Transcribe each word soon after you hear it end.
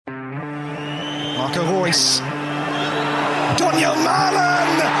Marco Reus. Daniel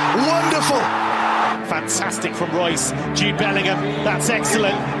Malen! Wonderful! Fantastic from Royce. Jude Bellingham, that's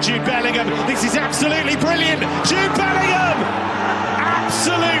excellent. Jude Bellingham, this is absolutely brilliant. Jude Bellingham!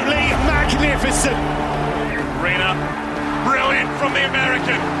 Absolutely magnificent. Reina, brilliant from the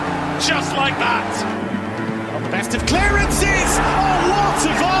American. Just like that. On the best of clearances. Oh, what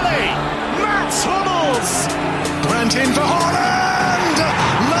a volley! Mats Hummels! Brandt in for Haaland!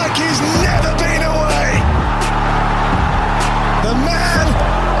 Like he's never been away! The man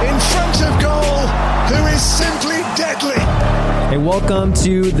in front of goal who is simply deadly. Hey, welcome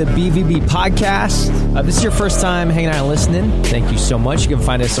to the BVB podcast. If this is your first time hanging out and listening, thank you so much. You can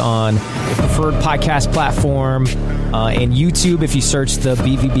find us on your preferred podcast platform and YouTube if you search the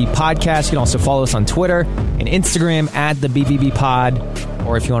BVB podcast. You can also follow us on Twitter and Instagram at the BVB pod,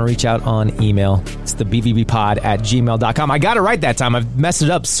 or if you want to reach out on email, it's the bvbpod@gmail.com. I got it right that time. I've messed it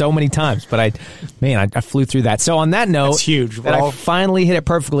up so many times, but I flew through that. So on that note, that's huge. That I finally hit it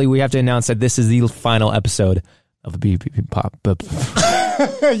perfectly, we have to announce that this is the final episode of the BVB Pop.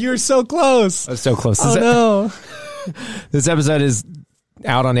 You were so close. I was so close. Oh, no. This episode is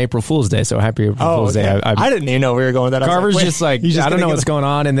out on April Fool's Day, so happy April Fool's Day. I didn't even know we were going that. Carver's just like, I don't know what's going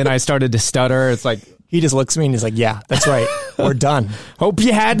on, and then I started to stutter. It's like, he just looks at me and he's like, yeah, that's right. We're done. Hope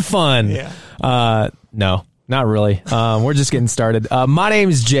you had fun. Yeah. No, not really. We're just getting started. My name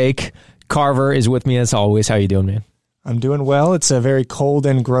is Jake. Carver is with me as always. How you doing, man? I'm doing well. It's a very cold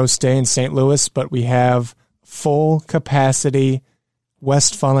and gross day in St. Louis, but we have full capacity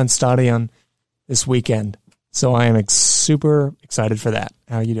Westfalenstadion this weekend. So I am super excited for that.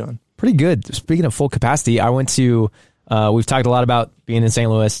 How are you doing? Pretty good. Speaking of full capacity, I went to, we've talked a lot about being in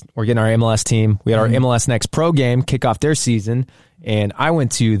St. Louis. We're getting our MLS team. We had our MLS Next Pro game kick off their season, and I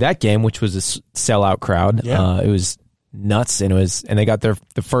went to that game, which was a sellout crowd. Yeah. It was nuts, and they got the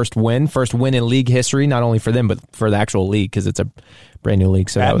first win in league history, not only for them, but for the actual league, because it's a brand new league.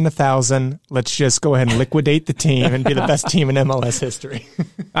 So batting 1,000. Let's just go ahead and liquidate the team and be the best team in MLS history.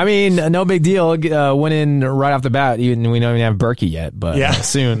 I mean, no big deal. Winning right off the bat. Even we don't even have Berkey yet, but yeah.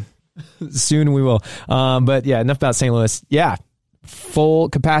 Soon we will. But yeah, enough about St. Louis. Yeah, full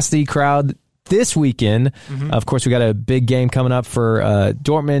capacity crowd this weekend. Of course, we got a big game coming up for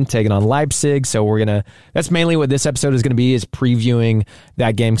Dortmund taking on Leipzig. So that's mainly what this episode is going to be, is previewing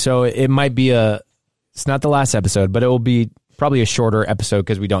that game. So it might be it's not the last episode, but it will be probably a shorter episode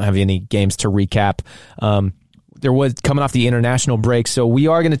because we don't have any games to recap. There was coming off the international break, so we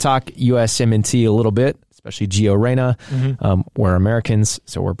are going to talk USMNT a little bit, especially Gio Reyna. We're Americans,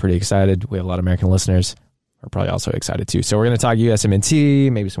 so we're pretty excited. We have a lot of American listeners. We're probably also excited too. So we're going to talk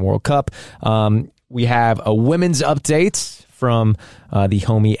USMNT, maybe some World Cup. We have a women's update from the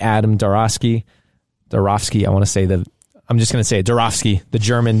homie Adam Dorofsky. I'm just going to say it, Dorofsky, the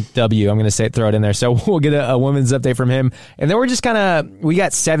German W. I'm going to throw it in there. So we'll get a women's update from him. And then we're just we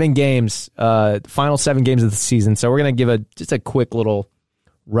got 7 games, final 7 games of the season. So we're going to give just a quick little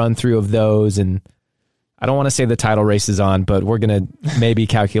run through of those. And I don't want to say the title race is on, but we're going to maybe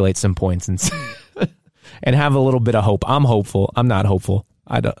calculate some points and have a little bit of hope. I'm hopeful. I'm not hopeful.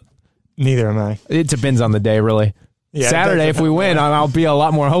 Neither am I. It depends on the day, really. Yeah, Saturday, if we win, I'll be a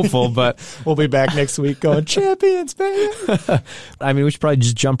lot more hopeful. But we'll be back next week going champions, baby. I mean, we should probably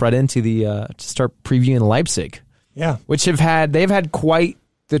just jump right into to start previewing Leipzig. Yeah, which they've had quite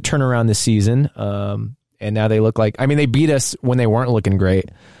the turnaround this season, and now they look like. I mean, they beat us when they weren't looking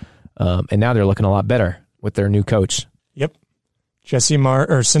great, and now they're looking a lot better with their new coach. Yep, since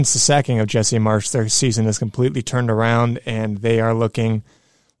the sacking of Jesse Marsch, their season has completely turned around, and they are looking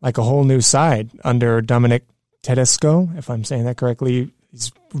like a whole new side under Dominic Tedesco, if I'm saying that correctly.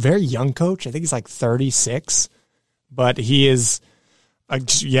 He's a very young coach. I think he's like 36, but he is,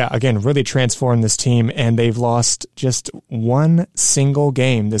 again, really transformed this team, and they've lost just one single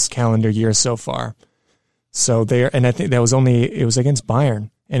game this calendar year so far. So and I think it was against Bayern,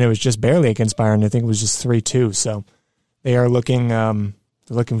 and it was just barely against Bayern. I think it was just 3-2. So they are looking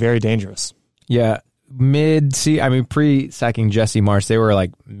very dangerous. Yeah. Pre-sacking Jesse Marsch, they were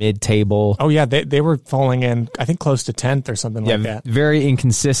like mid-table. Oh, yeah, they were falling in, I think, close to 10th or something like that. Very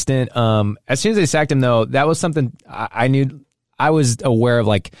inconsistent. As soon as they sacked him, though, that was something I knew. I was aware of,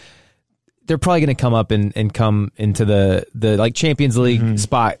 like, they're probably going to come up and come into the like Champions League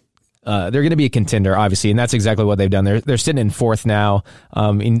spot. They're going to be a contender, obviously, and that's exactly what they've done. They're sitting in 4th now.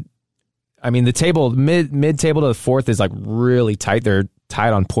 The table, mid-table to the 4th is like really tight. They're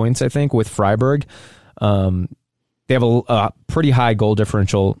tied on points, I think, with Freiburg. They have a pretty high goal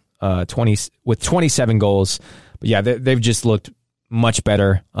differential, 27 goals. But yeah, they've just looked much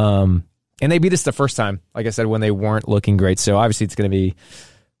better. And they beat us the first time, like I said, when they weren't looking great. So obviously it's going to be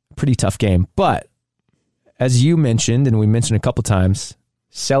a pretty tough game. But as you mentioned, and we mentioned a couple times,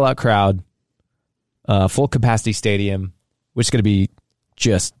 sellout crowd, full capacity stadium, which is going to be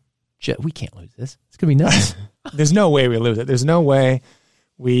just we can't lose this. It's going to be nuts. There's no way we lose it. There's no way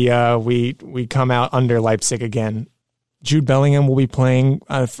we come out under Leipzig again. Jude Bellingham will be playing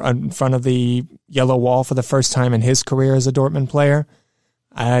in front of the yellow wall for the first time in his career as a Dortmund player.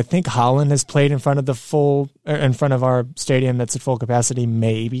 I think Haaland has played in front of our stadium that's at full capacity,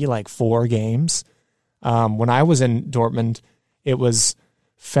 maybe like 4 games. When I was in Dortmund, it was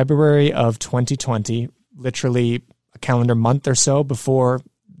February of 2020, literally a calendar month or so before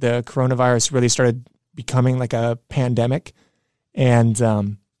the coronavirus really started becoming like a pandemic. And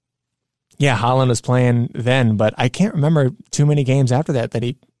Haaland was playing then, but I can't remember too many games after that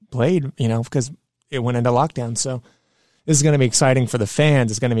he played, because it went into lockdown. So this is going to be exciting for the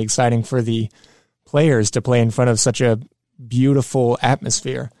fans. It's going to be exciting for the players to play in front of such a beautiful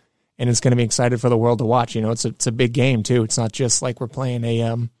atmosphere. And it's going to be exciting for the world to watch. It's a big game too. It's not just like we're playing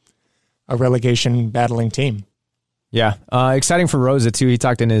a relegation battling team. Yeah. Exciting for Rosa too. He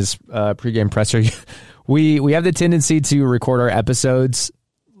talked in his pregame presser. We have the tendency to record our episodes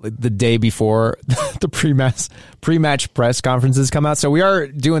the day before the pre-match press conferences come out. So we are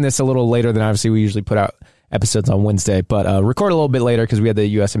doing this a little later than obviously we usually put out episodes on Wednesday, but record a little bit later because we had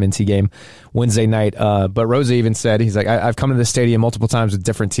the USMNT game Wednesday night. But Rosa even said, he's like, I've come to the stadium multiple times with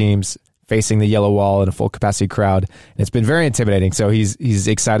different teams facing the yellow wall and a full capacity crowd. And it's been very intimidating. So he's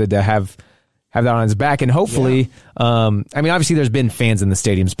excited to have that on his back. And hopefully, obviously there's been fans in the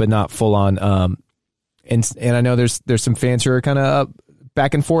stadiums, but not full on. And I know there's some fans who are kind of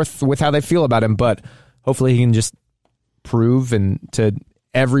back and forth with how they feel about him, but hopefully he can just prove and to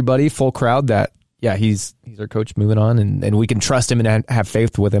everybody, full crowd, that he's our coach moving on, and we can trust him and have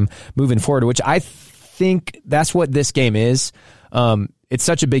faith with him moving forward, which I think that's what this game is. It's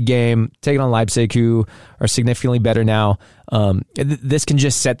such a big game, taking on Leipzig, who are significantly better now. This can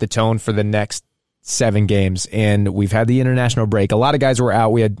just set the tone for the next 7 games, and we've had the international break. A lot of guys were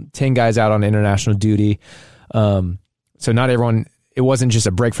out. We had 10 guys out on international duty. So not everyone, it wasn't just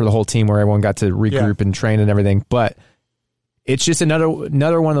a break for the whole team where everyone got to regroup and train and everything, but it's just another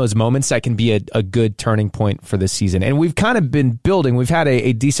one of those moments that can be a good turning point for this season. And we've kind of been building. We've had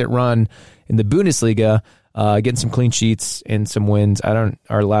a decent run in the Bundesliga, getting some clean sheets and some wins.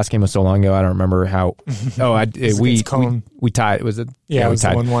 Our last game was so long ago, I don't remember how. We tied. Was it? Yeah, it was we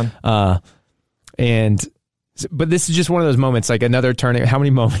tied. 1-1. But this is just one of those moments, like another turning. How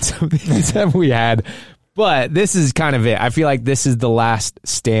many moments of these have we had? But this is kind of it. I feel like this is the last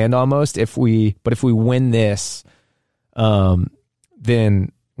stand almost. If we win this,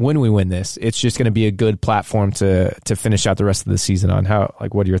 then when we win this, it's just going to be a good platform to finish out the rest of the season on.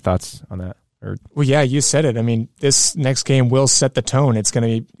 What are your thoughts on that? Well, yeah, you said it. I mean, this next game will set the tone. It's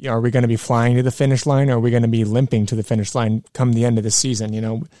going to be, are we going to be flying to the finish line, or are we going to be limping to the finish line come the end of the season?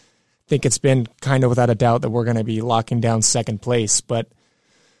 I think it's been kind of without a doubt that we're going to be locking down second place, but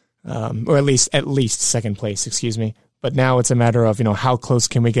or at least second place, excuse me. But now it's a matter of, how close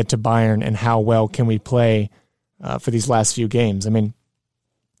can we get to Bayern and how well can we play for these last few games. I mean,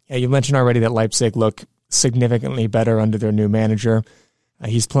 you mentioned already that Leipzig look significantly better under their new manager.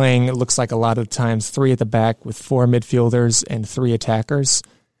 He's playing, it looks like a lot of times, 3 at the back with 4 midfielders and 3 attackers,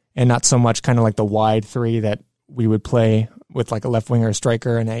 and not so much kind of like the wide 3 that we would play with like a left winger,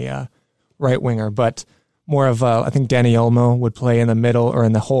 striker, and a right winger, but more of I think Dani Olmo would play in the middle or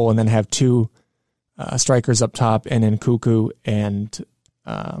in the hole, and then have 2 strikers up top, and then Cuckoo and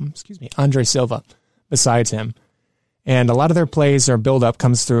Andre Silva besides him. And a lot of their plays or build-up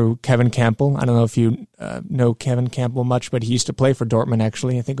comes through Kevin Campbell. I don't know if you know Kevin Campbell much, but he used to play for Dortmund,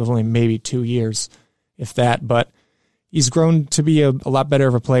 actually. I think it was only maybe 2 years, if that. But he's grown to be a lot better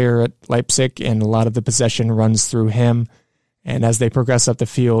of a player at Leipzig, and a lot of the possession runs through him. And as they progress up the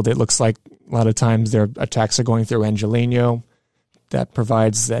field, it looks like a lot of times their attacks are going through Angelino. That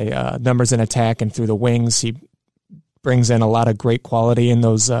provides the numbers in attack, and through the wings, he brings in a lot of great quality in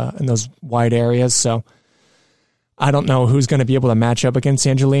those wide areas. So I don't know who's going to be able to match up against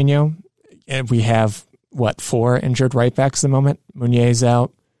Angelino. And we have, 4 injured right backs at the moment? Meunier's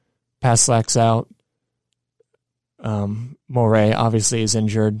out, Paslak's out, Moret obviously is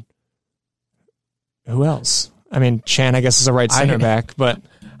injured. Who else? I mean, Chan, I guess, is a right center back, but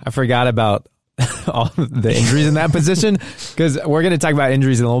I forgot about all the injuries in that position, because we're going to talk about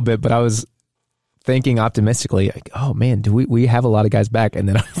injuries in a little bit, but I was thinking optimistically, like, oh man, do we have a lot of guys back? And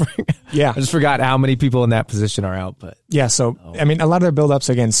then I just forgot how many people in that position are out. But yeah, so I mean, a lot of their build-ups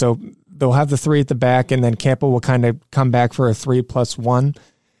again. So they'll have the 3 at the back, and then Campbell will kind of come back for a 3+1,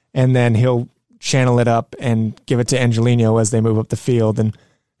 and then he'll channel it up and give it to Angelino as they move up the field. And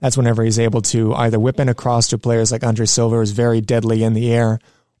that's whenever he's able to either whip in across to players like Andre Silva, who's very deadly in the air,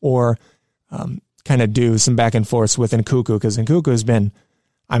 or kind of do some back and forth with Nkunku, because Nkunku's been,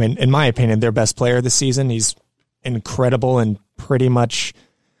 I mean, in my opinion, their best player this season. He's incredible in pretty much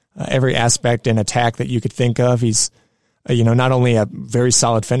every aspect in attack that you could think of. He's, not only a very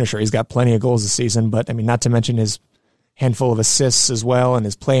solid finisher, he's got plenty of goals this season, but I mean, not to mention his handful of assists as well, and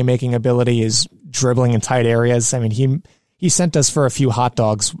his playmaking ability, his dribbling in tight areas. I mean, he sent us for a few hot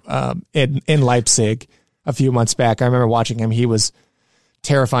dogs in Leipzig a few months back. I remember watching him. He was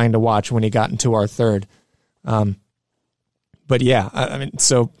terrifying to watch when he got into our third. But yeah, I mean,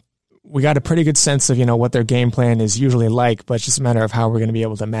 so we got a pretty good sense of, what their game plan is usually like, but it's just a matter of how we're going to be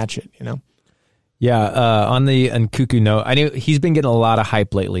able to match it, Yeah, on the Nkunku note, I knew he's been getting a lot of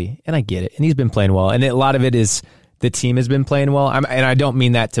hype lately, and I get it, and he's been playing well, and a lot of it is the team has been playing well, and I don't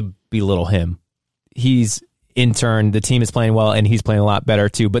mean that to belittle him. He's, in turn, the team is playing well, and he's playing a lot better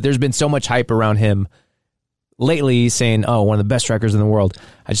too, but there's been so much hype around him lately saying, one of the best strikers in the world.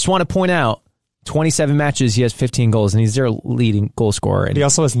 I just want to point out, 27 matches, he has 15 goals, and he's their leading goal scorer. And he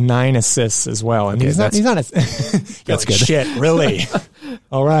also has 9 assists as well. And he's not that's like, good. Shit, really?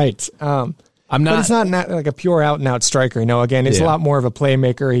 All right. I'm not. But he's not like a pure out and out striker. Again, he's a lot more of a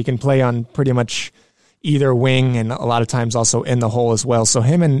playmaker. He can play on pretty much either wing, and a lot of times also in the hole as well. So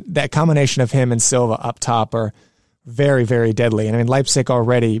him and that combination of him and Silva up top are very, very deadly. And I mean, Leipzig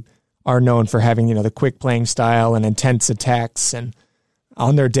already are known for having, the quick playing style and intense attacks, and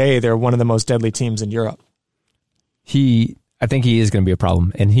on their day, they're one of the most deadly teams in Europe. I think he is going to be a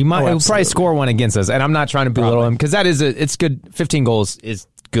problem, and he'll probably score one against us. And I'm not trying to belittle him, because it's good. 15 goals is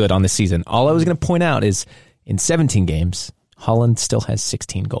good on the season. All I was going to point out is in 17 games, Holland still has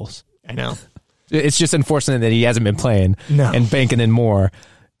 16 goals. I know. It's just unfortunate that he hasn't been playing and banking in more,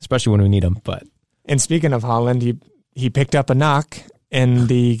 especially when we need him. But speaking of Holland, he picked up a knock in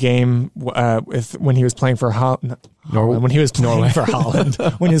the game when he was playing for Holland. When he was playing for Holland,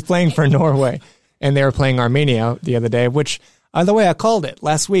 when he was playing for Norway, and they were playing Armenia the other day. Which, by the way, I called it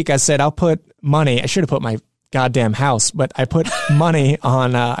last week. I said I'll put money. I should have put my goddamn house, but I put money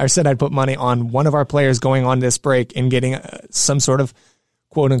on. I said I'd put money on one of our players going on this break and getting some sort of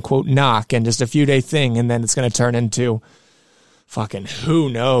quote unquote knock, and just a few day thing, and then it's going to turn into fucking who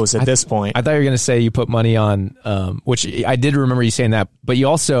knows at this point. I thought you were going to say you put money on, which I did remember you saying that, but you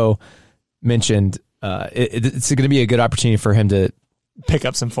also mentioned it's going to be a good opportunity for him to pick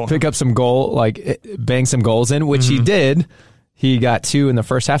up some form, bang some goals in, which he did. He got 2 in the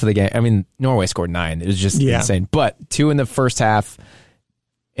first half of the game. I mean, Norway scored 9. It was just insane. But 2 in the first half,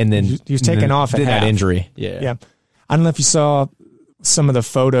 and then he was taken off at half. That injury. Yeah. I don't know if you saw some of the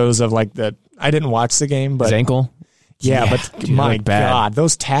photos of I didn't watch the game, but his ankle. Yeah, but dude, my God,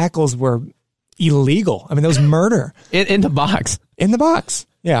 those tackles were illegal. I mean, that was murder. In the box. In the box.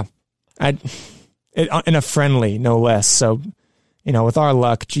 Yeah. In a friendly, no less. So, with our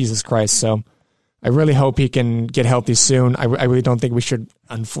luck, Jesus Christ. So I really hope he can get healthy soon. I really don't think we should,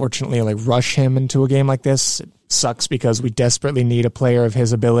 unfortunately, rush him into a game like this. It sucks because we desperately need a player of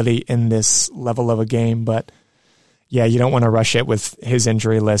his ability in this level of a game. But yeah, you don't want to rush it with his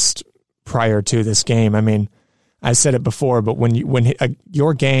injury list prior to this game. I mean, I said it before, but when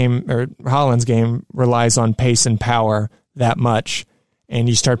your game or Holland's game relies on pace and power that much, and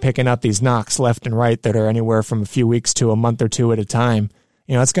you start picking up these knocks left and right that are anywhere from a few weeks to a month or 2 at a time,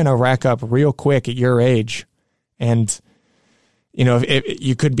 it's going to rack up real quick at your age. And, if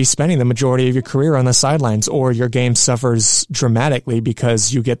you could be spending the majority of your career on the sidelines, or your game suffers dramatically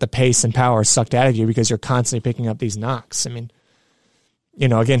because you get the pace and power sucked out of you because you're constantly picking up these knocks. I mean,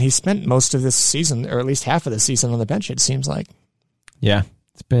 again, he spent most of this season, or at least half of the season, on the bench, it seems like. Yeah,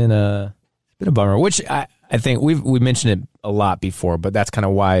 it's been a bummer, which I think we mentioned it a lot before, but that's kind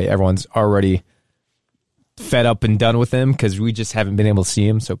of why everyone's already fed up and done with him, because we just haven't been able to see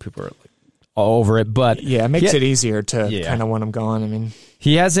him, so people are all over it. But yeah, it makes it easier to kind of want him gone. I mean,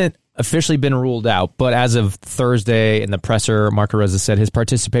 he hasn't officially been ruled out, but as of Thursday in the presser, Marco Rose said his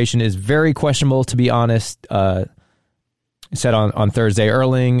participation is very questionable, to be honest. Said on Thursday,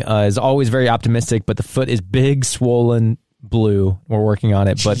 Erling is always very optimistic, but the foot is big, swollen, blue. We're working on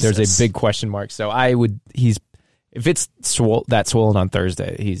it, but there's a big question mark. So if it's that swollen on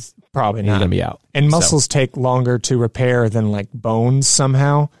Thursday, he's probably going to be out. And muscles take longer to repair than bones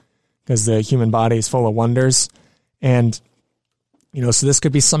somehow, because the human body is full of wonders. And, so this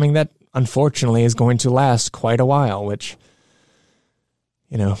could be something that unfortunately is going to last quite a while, which,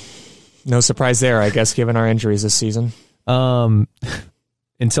 no surprise there, I guess, given our injuries this season. Until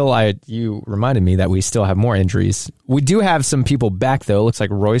you reminded me that we still have more injuries. We do have some people back, though. Looks like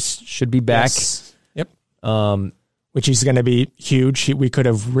Royce should be back. Yes. Yep. which he's going to be huge. We could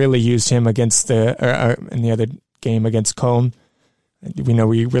have really used him against in the other game against Cologne. We know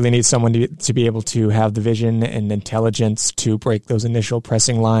we really need someone to be able to have the vision and intelligence to break those initial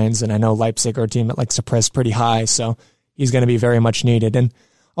pressing lines. And I know Leipzig are a team that likes to press pretty high, so he's going to be very much needed. And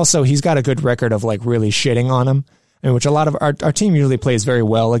also, he's got a good record of like really shitting on him, which a lot of our team usually plays very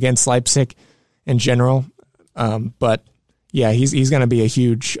well against Leipzig in general. But yeah, he's going to be a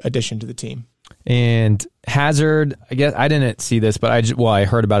huge addition to the team. And Hazard, I guess I didn't see this, but I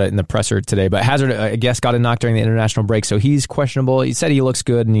heard about it in the presser today. But Hazard, I guess, got a knock during the international break, so he's questionable. He said he looks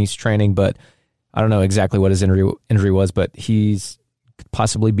good and he's training, but I don't know exactly what his injury was. But he's could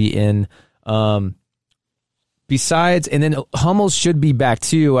possibly be in. Besides, and then Hummels should be back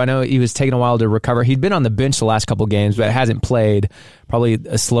too. I know he was taking a while to recover. He'd been on the bench the last couple games, but hasn't played. Probably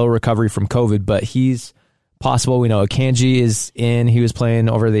a slow recovery from COVID, but he's possible. We know Akanji is in. He was playing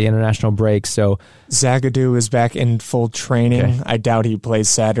over the international break. So Zagadou is back in full training. Okay. I doubt he plays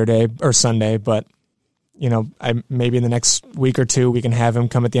Saturday or Sunday, but maybe in the next week or two we can have him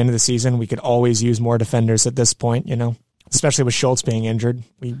come at the end of the season. We could always use more defenders at this point, especially with Schultz being injured.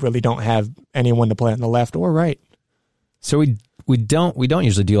 We really don't have anyone to play on the left or right. So we don't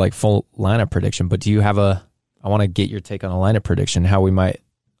usually do like full lineup prediction, but do you have I want to get your take on a lineup prediction, how we might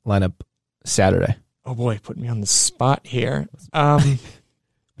line up Saturday. Oh boy, put me on the spot here.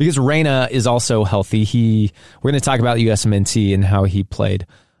 Because Reyna is also healthy. We're going to talk about USMNT and how he played.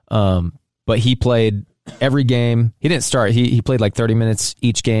 But he played every game. He didn't start. He played like 30 minutes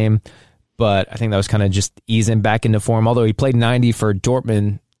each game. But I think that was kind of just easing back into form. Although he played 90 for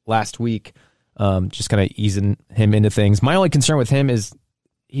Dortmund last week, just kind of easing him into things. My only concern with him is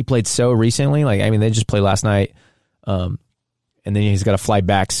he played so recently. They just played last night, and then he's got to fly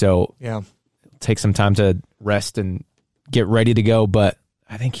back. So yeah. Take some time to rest and get ready to go, but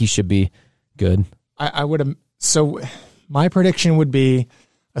I think he should be good. I would. So my prediction would be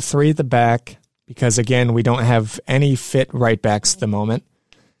a 3 at the back because, again, we don't have any fit right backs at the moment.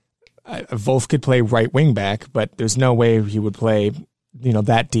 Wolf could play right wing back, but there's no way he would play,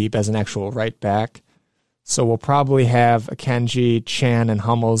 that deep as an actual right back. So we'll probably have Akanji, Chan, and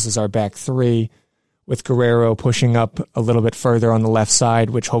Hummels as our back 3, with Guerrero pushing up a little bit further on the left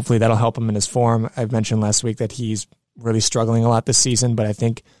side, which hopefully that'll help him in his form. I've mentioned last week that he's really struggling a lot this season, but I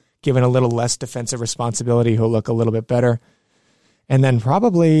think given a little less defensive responsibility, he'll look a little bit better. And then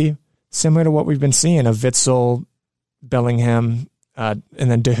probably similar to what we've been seeing of Witsel, Bellingham, and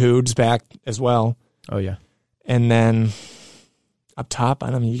then Dahoud's back as well. Oh, yeah. And then up top,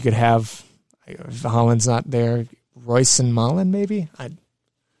 you could have, if Holland's not there, Royce and Malen maybe?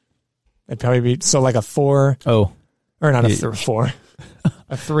 It'd probably be like a 4. Oh, or not a 4,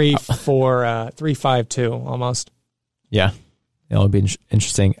 a 3-4-3-5-2 almost. Yeah, it'll be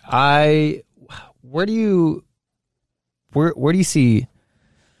interesting. Where do you see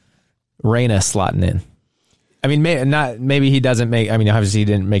Reyna slotting in? Maybe he doesn't make. Obviously he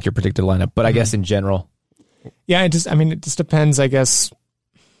didn't make your predicted lineup, but I guess in general, yeah. It just depends. I guess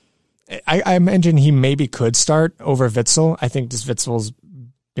I imagine he maybe could start over Witsel. I think just Witzel's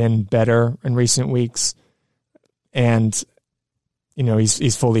been better in recent weeks, and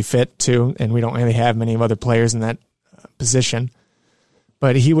he's fully fit too, and we don't really have many other players in that position.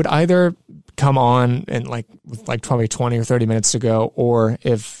 But he would either come on and with probably 20 or 30 minutes to go, or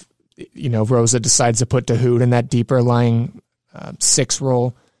if Rosa decides to put Dahoud in that deeper lying 6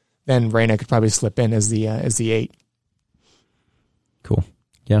 role, then Reyna could probably slip in as the 8. Cool.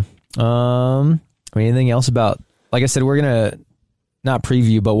 Yeah. Anything else about? Like I said, we're gonna not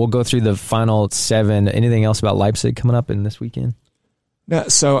preview, but we'll go through the final 7. Anything else about Leipzig coming up in this weekend? No,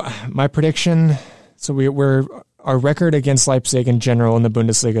 so my prediction, our record against Leipzig in general in the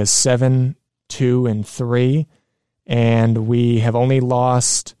Bundesliga is 7-2-3, and we have only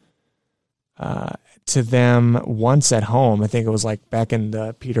lost to them once at home. I think it was back in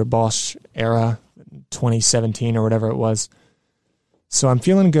the Peter Bosz era, 2017 or whatever it was. So I'm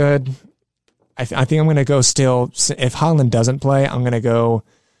feeling good. I think I'm going to go still. If Haaland doesn't play, I'm going to go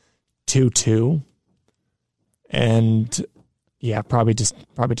 2-2, and yeah, probably just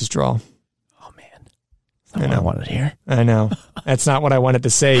draw. Oh man, that's not what I wanted to hear. I know that's not what I wanted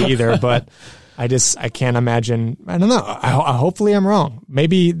to say either, but I can't imagine. I don't know. Hopefully I'm wrong.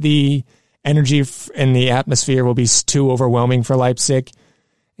 Maybe the energy in the atmosphere will be too overwhelming for Leipzig.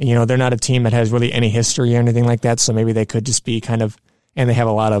 They're not a team that has really any history or anything like that, so maybe they could just be kind of. And they have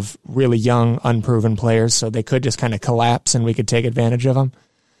a lot of really young, unproven players, so they could just kind of collapse and we could take advantage of them.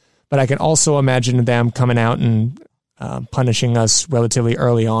 But I can also imagine them coming out and punishing us relatively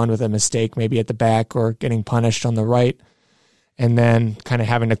early on with a mistake, maybe at the back or getting punished on the right, and then kind of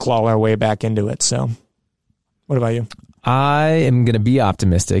having to claw our way back into it. So What about you? I am going to be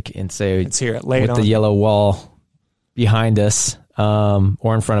optimistic and say Let's hear it. Lay it with on. the yellow wall behind us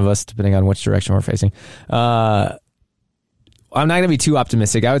or in front of us, depending on which direction we're facing. I'm not going to be too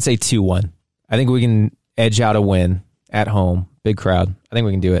optimistic. I would say 2-1. I think we can edge out a win at home. Big crowd. I think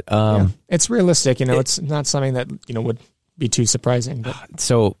we can do it. It's realistic. It's not something that would be too surprising. But. It's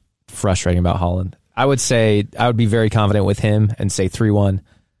so frustrating about Holland. I would say I would be very confident with him and say 3-1.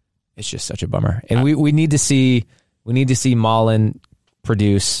 It's just such a bummer. And we need to see Malen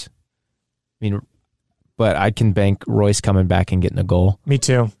produce. I mean, but I can bank Royce coming back and getting a goal. Me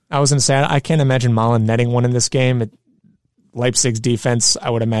too. I was going to say, I can't imagine Malen netting one in this game. Leipzig's defense, I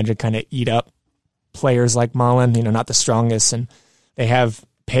would imagine, kind of eat up players like Malen, not the strongest, and they have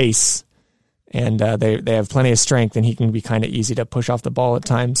pace, and they have plenty of strength, and he can be kind of easy to push off the ball at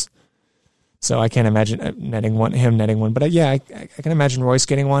times. So I can't imagine him netting one. But I can imagine Royce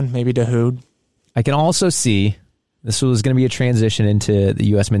getting one, maybe Dahoud. I can also see, this was going to be a transition into the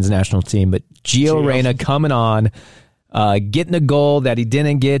U.S. men's national team, but Gio Reyna coming on, getting a goal that he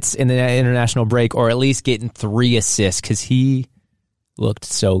didn't get in the international break, or at least getting 3 assists, because he looked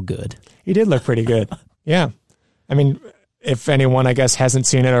so good. He did look pretty good. Yeah. I mean, if anyone, I guess, hasn't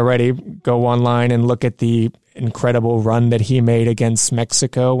seen it already, go online and look at the incredible run that he made against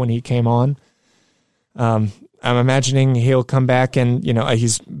Mexico when he came on. I'm imagining he'll come back and,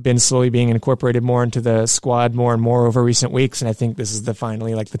 he's been slowly being incorporated more into the squad more and more over recent weeks. And I think this is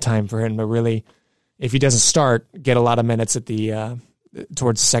finally the time for him to really, if he doesn't start, get a lot of minutes at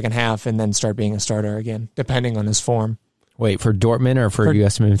towards the second half and then start being a starter again, depending on his form. Wait, for Dortmund or for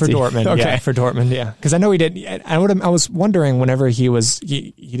US men's for team? Dortmund? Okay. Yeah, for Dortmund, yeah. Because I know he did. I was wondering whenever he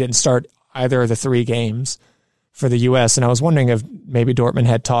didn't start either of the 3 games for the U.S., and I was wondering if maybe Dortmund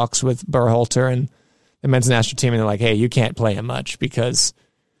had talks with Berhalter and the men's national team, and they're like, "Hey, you can't play him much because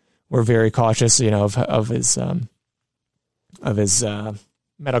we're very cautious, of his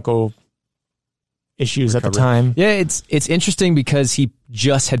medical issues at the time." Yeah, it's interesting because he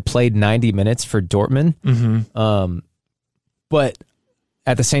just had played 90 minutes for Dortmund. Mm-hmm. But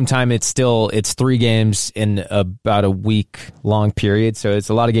at the same time, it's 3 games in about a week-long period, so it's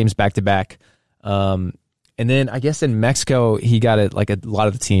a lot of games back-to-back. And then I guess in Mexico, he got a lot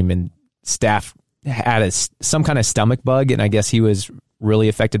of the team and staff had some kind of stomach bug, and I guess he was really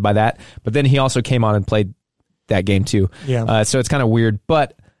affected by that. But then he also came on and played that game too. Yeah. So it's kind of weird.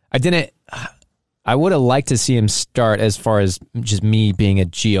 But I would have liked to see him start, as far as just me being a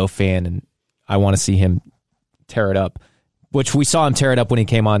Gio fan, and I want to see him tear it up. Which we saw him tear it up when he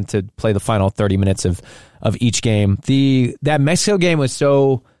came on to play the final 30 minutes of each game. That Mexico game was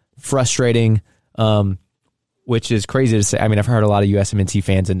so frustrating, which is crazy to say. I mean, I've heard a lot of USMNT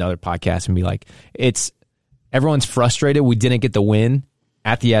fans in other podcasts and be like, everyone's frustrated. We didn't get the win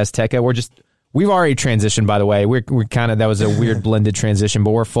at the Azteca. We've already transitioned, by the way. We're kind of, that was a weird blended transition,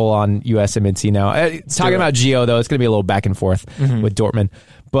 but we're full on USMNT now. Talking about Gio, though, it's going to be a little back and forth with Dortmund.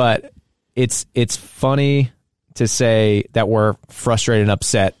 But it's funny to say that we're frustrated and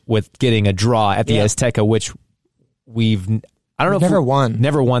upset with getting a draw at the Azteca, which never won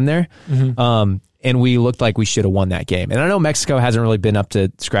there. Mm-hmm. And we looked like we should have won that game. And I know Mexico hasn't really been up to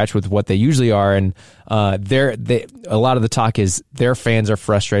scratch with what they usually are, and a lot of the talk is their fans are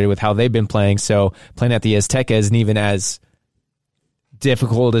frustrated with how they've been playing. So playing at the Azteca isn't even as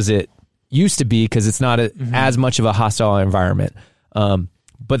difficult as it used to be, because it's not as much of a hostile environment.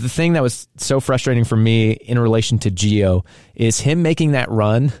 But the thing that was so frustrating for me in relation to Gio is him making that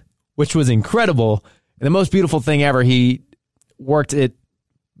run, which was incredible. And the most beautiful thing ever, he worked it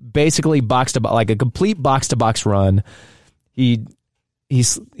basically like a complete box-to-box run. He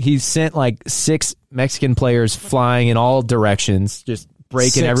sent 6 Mexican players flying in all directions, just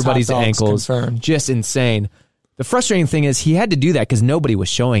breaking everybody's ankles. Confirmed. Just insane. The frustrating thing is he had to do that because nobody was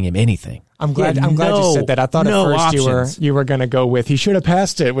showing him anything. I'm glad you said that. I thought at first you were going to go with he should have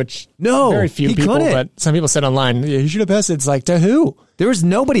passed it, which very few people, but some people said online, he should have passed it. It's like, to who? There was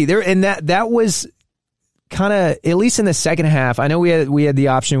nobody there, and that was kind of, at least in the second half. I know we had the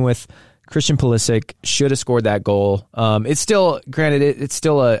option with Christian Pulisic, should have scored that goal. It's still, granted, it's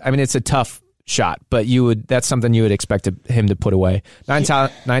still it's a tough shot, but that's something you would expect him to put away. 9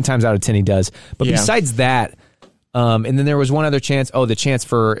 times out of 10 he does. But besides that, and then there was one other chance. The chance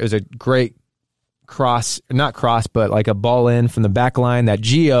it was a great not cross, but like a ball in from the back line that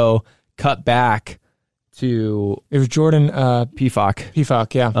Gio cut back to. It was Jordan Pifak.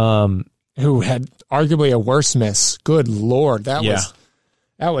 Pifak, yeah. Who had arguably a worse miss. Good Lord. That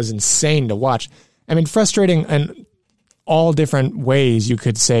was insane to watch. I mean, frustrating in all different ways, you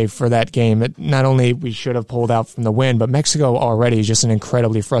could say, for that game. Not only we should have pulled out from the win, but Mexico already is just an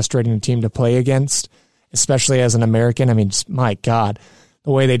incredibly frustrating team to play against. especially as an American. I mean, just, my God,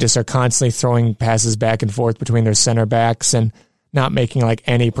 the way they just are constantly throwing passes back and forth between their center backs and not making like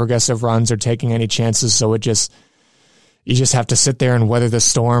any progressive runs or taking any chances. So you just have to sit there and weather the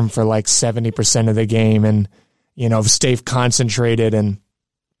storm for like 70% of the game and, stay concentrated and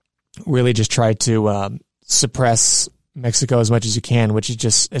really just try to suppress Mexico as much as you can, which is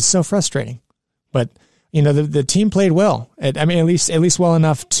just, it's so frustrating. But, the team played well. At least well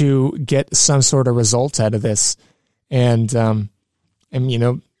enough to get some sort of results out of this. And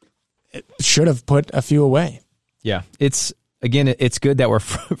it should have put a few away. Yeah. It's good that we're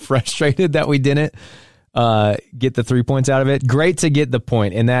frustrated that we didn't get the 3 points out of it. Great to get the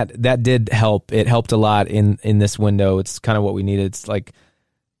point, and that did help. It helped a lot in this window. It's kind of what we needed. It's like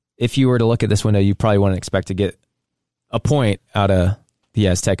if you were to look at this window, you probably wouldn't expect to get a point out of the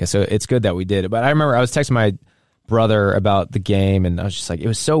Azteca. So it's good that we did. But I remember I was texting my brother about the game, and I was just like, it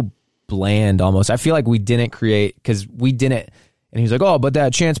was so bland almost. I feel like we didn't create because we didn't. And he was like, oh, but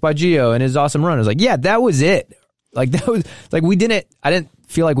that chance by Gio and his awesome run. I was like, yeah, that was it. Like that was like I didn't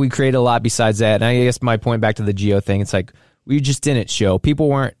feel like we created a lot besides that. And I guess my point back to the Gio thing, it's like we just didn't show. People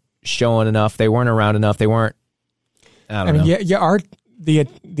weren't showing enough. They weren't around enough. They weren't. I don't know.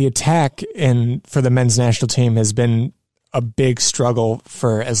 The attack for the men's national team has been a big struggle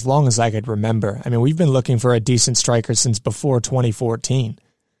for as long as I could remember. I mean, we've been looking for a decent striker since before 2014,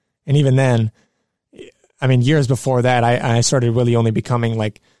 and even then, I mean, years before that, I started really only becoming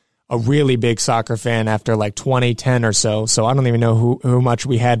like a really big soccer fan after like 2010 or so. So I don't even know who much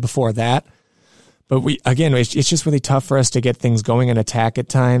we had before that. But it's just really tough for us to get things going in attack at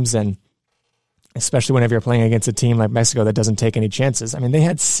times, and especially whenever you're playing against a team like Mexico that doesn't take any chances. I mean, they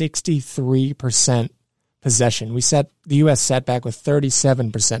had 63% possession. The U.S. sat back with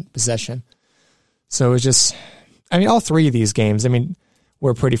 37% possession. So it was just, all three of these games,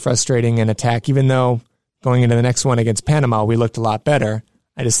 were pretty frustrating in attack, even though going into the next one against Panama, we looked a lot better.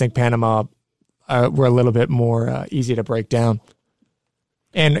 I just think Panama were a little bit more easy to break down.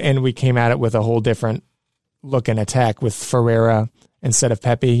 And we came at it with a whole different look in attack with Ferreira instead of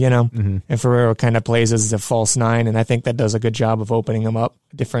Pepe, Mm-hmm. And Ferreira kind of plays as a false nine, and I think that does a good job of opening them up,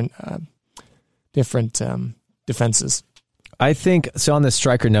 different defenses. I think, so on the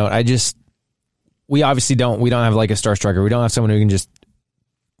striker note, we obviously we don't have like a star striker. We don't have someone who can just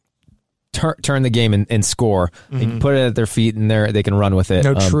turn the game and score. Mm-hmm. They can put it at their feet and they can run with it.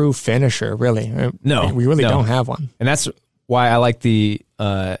 No true finisher, really. We really don't have one. And that's why I like the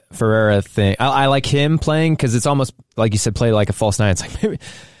Ferreira thing. I like him playing because it's almost like you said, play like a false nine. It's like maybe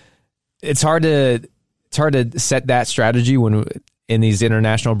it's hard to set that strategy when in these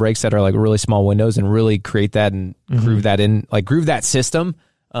international breaks that are like really small windows and really create that and groove that system.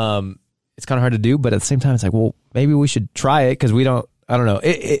 It's kind of hard to do, but at the same time, it's like, well, maybe we should try it because we don't. I don't know.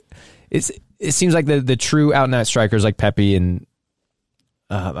 It seems like the true out and out strikers like Pepe and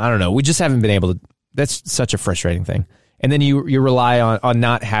I don't know. We just haven't been able to. That's such a frustrating thing. And then you rely on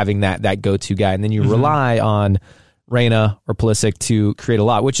not having that go-to guy, and then you rely on Reyna or Pulisic to create a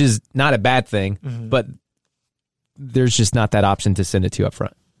lot, which is not a bad thing, but there's just not that option to send it to up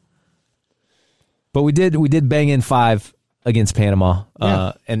front. But we did bang in 5 against Panama,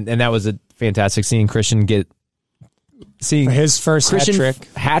 and that was a fantastic seeing Christian for his first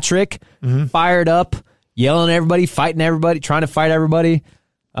hat trick, fired up, yelling at everybody, fighting everybody, trying to fight everybody.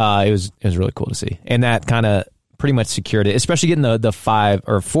 It was really cool to see, and that kind of pretty much secured it, especially getting the 5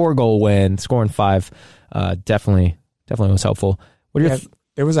 or 4 goal win, scoring 5. Definitely was helpful.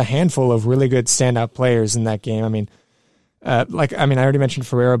 There was a handful of really good standout players in that game. I already mentioned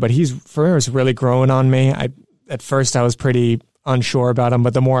Ferreira, but Ferreira's really growing on me. At first I was pretty unsure about him,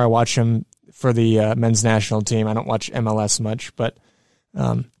 but the more I watch him for the men's national team, I don't watch MLS much, but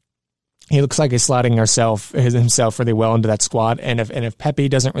he looks like he's slotting himself really well into that squad. And if Pepe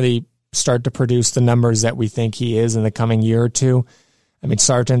doesn't really start to produce the numbers that we think he is in the coming year or two,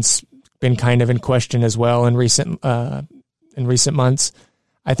 Sargent's been kind of in question as well in recent months.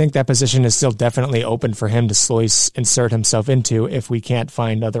 I think that position is still definitely open for him to slowly insert himself into if we can't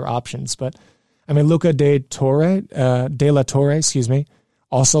find other options. But Luca de la Torre,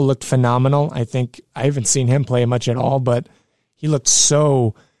 also looked phenomenal. I think I haven't seen him play much at all, but he looked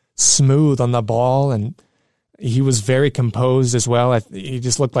so smooth on the ball, and he was very composed as well. He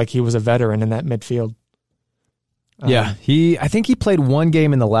just looked like he was a veteran in that midfield. I think he played one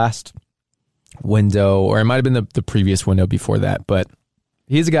game in the last window, or it might have been the previous window before that, but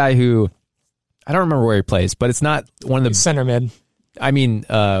he's a guy who, I don't remember where he plays, but it's not one of the center mid.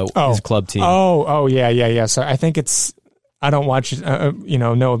 His club team. Yeah. So I think it's I don't watch,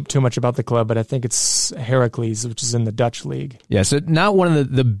 know too much about the club, but I think it's Heracles, which is in the Dutch league. Yeah, so not one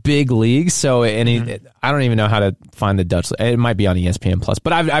of the big leagues. So I don't even know how to find the Dutch league. It might be on ESPN Plus,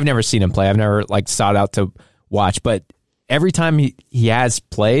 but I've never seen him play. I've never sought out to watch. But every time he has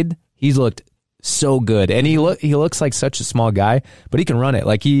played, he's looked so good, and he looks like such a small guy, but he can run it.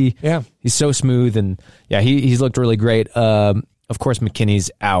 Like he's so smooth, and he's looked really great. Of course,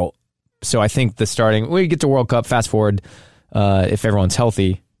 McKinney's out, so I think we get to World Cup. Fast forward. If everyone's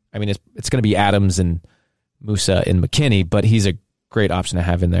healthy, I mean, it's going to be Adams and Musa and McKinney, but he's a great option to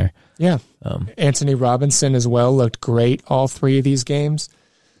have in there. Yeah. Anthony Robinson as well looked great all 3 of these games.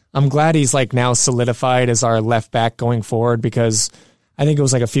 I'm glad he's now solidified as our left back going forward, because I think it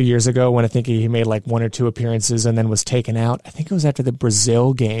was a few years ago when I think he made 1 or 2 appearances and then was taken out. I think it was after the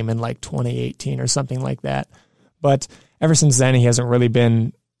Brazil game in 2018 or something like that. But ever since then, he hasn't really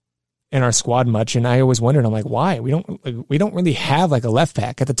been in our squad much, and I always wondered, I'm why? We don't really have a left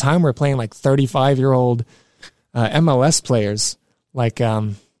back. At the time, we're playing 35-year-old MLS players like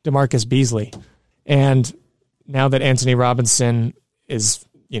DeMarcus Beasley. And now that Anthony Robinson is,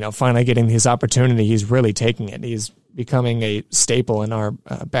 finally getting his opportunity, he's really taking it. He's becoming a staple in our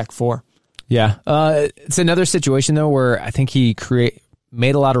back 4. Yeah. It's another situation, though, where I think he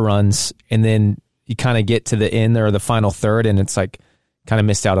made a lot of runs, and then you kind of get to the end or the final third, and it's kind of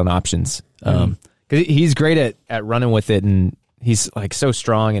missed out on options. Because he's great at running with it, and he's so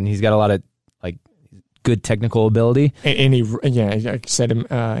strong, and he's got a lot of good technical ability. And like I said,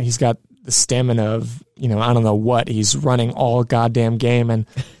 he's got the stamina of, I don't know what. He's running all goddamn game, and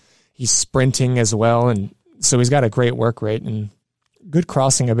he's sprinting as well, and so he's got a great work rate and good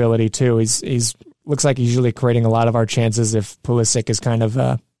crossing ability too. He's looks like he's usually creating a lot of our chances if Pulisic is kind of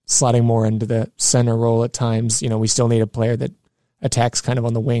slotting more into the center role at times. We still need a player that attacks kind of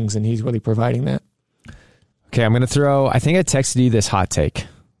on the wings, and he's really providing that. Okay, I'm going to throw, I think I texted you this hot take.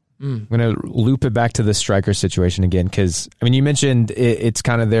 I'm going to loop it back to the striker situation again, because, you mentioned it's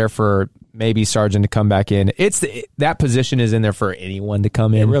kind of there for maybe Sargent to come back in. That position is in there for anyone to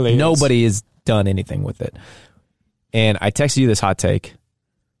come in. It really Nobody has done anything with it. And I texted you this hot take.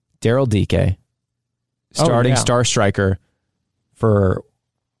 Daryl Dike, starting star striker for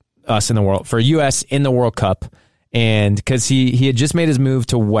us in the world, for U.S. in the World Cup. And because he had just made his move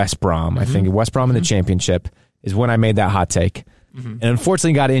to West Brom, I think West Brom in the championship is when I made that hot take. And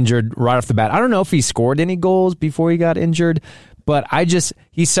unfortunately got injured right off the bat. I don't know if he scored any goals before he got injured, but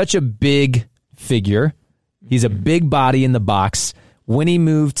he's such a big figure. He's a big body in the box. When he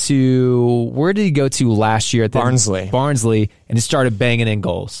moved to, where did he go to last year? At Barnsley, and he started banging in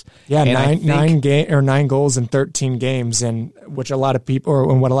goals. Yeah, and 9 goals in 13 games, and what a lot of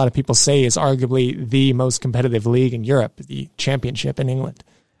people say is arguably the most competitive league in Europe, the Championship in England.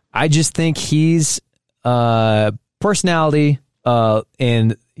 I just think he's personality,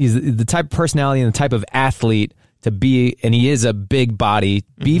 and he's the type of personality and the type of athlete to be, and he is a big body,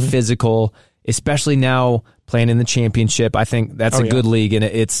 be physical, especially now playing in the Championship. I think that's a good league, and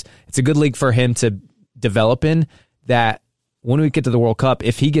it's a good league for him to develop in. That when we get to the World Cup,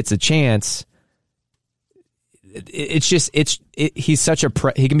 if he gets a chance, he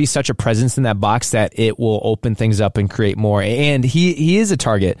can be such a presence in that box that it will open things up and create more. And he is a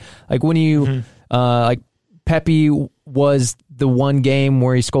target. Like when you Pepe was the one game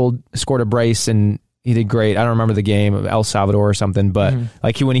where he scored a brace and he did great. I don't remember the game, El Salvador or something, but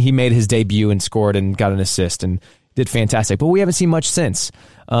when he made his debut and scored and got an assist and did fantastic. But we haven't seen much since.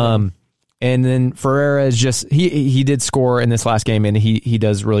 And then Ferreira is just he did score in this last game and he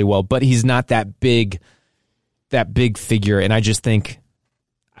does really well, but he's not that big figure. And I think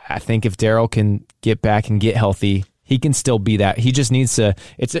if Daryl can get back and get healthy, he can still be that. He just needs to.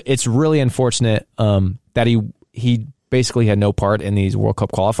 It's really unfortunate that he basically had no part in these World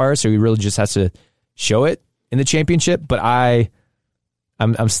Cup qualifiers, so he really just has to show it in the Championship. But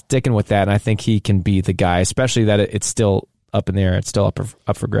I'm sticking with that, and I think he can be the guy, especially that it's still up in the air. It's still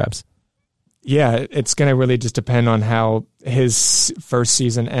up for grabs. Yeah, it's going to really just depend on how his first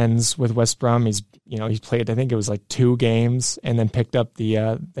season ends with West Brom. He's played, I think it was 2 games, and then picked up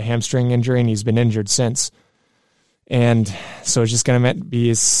the hamstring injury, and he's been injured since. And so it's just going to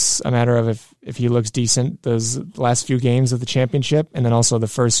be a matter of if he looks decent those last few games of the Championship, and then also the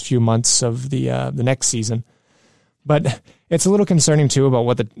first few months of the next season. But it's a little concerning too about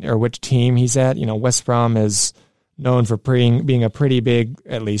which team he's at. West Brom is known for being a pretty big,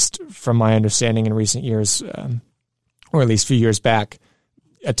 at least from my understanding in recent years, or at least a few years back,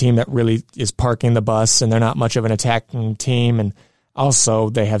 a team that really is parking the bus, and they're not much of an attacking team. And also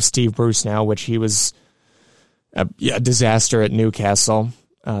they have Steve Bruce now, which he was a disaster at Newcastle.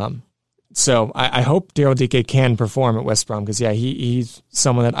 So I hope Daryl Dike can perform at West Brom because, yeah, he's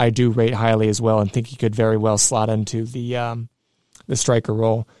someone that I do rate highly as well and think he could very well slot into the striker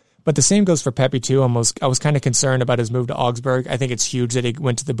role. But the same goes for Pepe, too. I was kind of concerned about his move to Augsburg. I think it's huge that he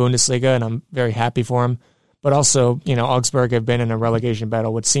went to the Bundesliga, and I'm very happy for him. But also, Augsburg have been in a relegation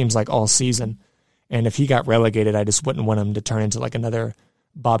battle, which seems like all season. And if he got relegated, I just wouldn't want him to turn into like another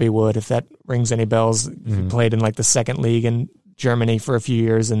Bobby Wood, if that rings any bells. He played in like the second league in Germany for a few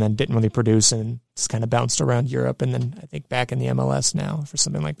years and then didn't really produce and just kind of bounced around Europe and then I think back in the MLS now for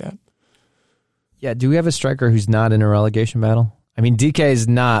something like that. Yeah, do we have a striker who's not in a relegation battle? I mean, DK is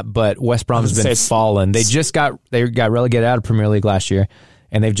not, but West Brom's been fallen. They got relegated out of Premier League last year,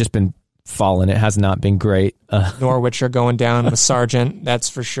 and they've just been fallen. It has not been great. Norwich are going down with Sargent, that's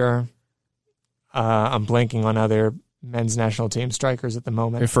for sure. I'm blanking on other men's national team strikers at the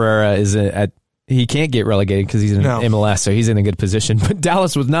moment. Ferreira he can't get relegated because he's in MLS, so he's in a good position. But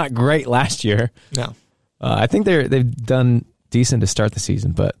Dallas was not great last year. No, I think they've done decent to start the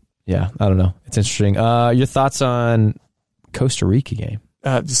season, but yeah, I don't know. It's interesting. Your thoughts on Costa Rica game?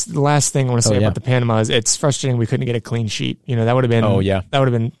 Just the last thing I want to say about the Panama is it's frustrating we couldn't get a clean sheet. That would have been. That would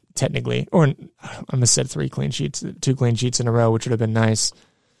have been technically, or I almost said 2 clean sheets in a row, which would have been nice.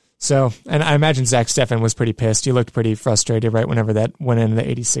 So, and I imagine Zach Steffen was pretty pissed. He looked pretty frustrated right whenever that went in the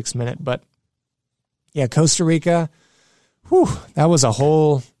 86th minute. But yeah, Costa Rica, that was a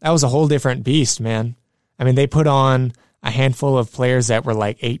whole different beast, man. I mean, they put on a handful of players that were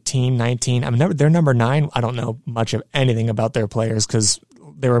like 18, 19. I mean, they're number 9. I don't know much of anything about their players because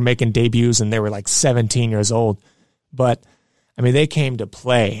they were making debuts and they were like 17 years old. But I mean, they came to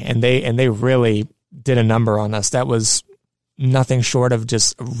play and they really did a number on us. That was nothing short of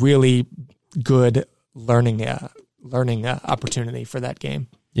just a really good learning opportunity for that game.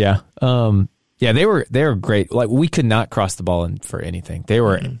 Yeah. Yeah, they were great. Like, we could not cross the ball in for anything. They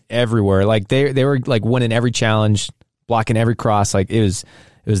were everywhere. Like they were like winning every challenge, blocking every cross. Like it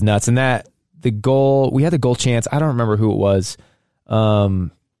was nuts. And that the goal, we had the goal chance. I don't remember who it was. I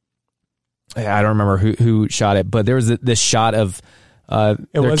don't remember who shot it, but there was this shot of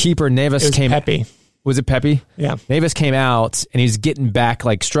their keeper Neves came. Pepe. Was it Pepe? Yeah. Neves came out and he's getting back,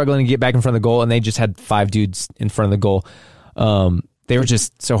 like struggling to get back in front of the goal, and they just had 5 dudes in front of the goal. They were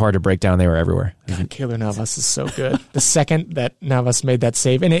just so hard to break down. They were everywhere. God, Keylor Navas is so good. The second that Navas made that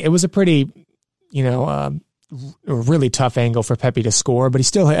save, and it was a pretty, a really tough angle for Pepe to score, but he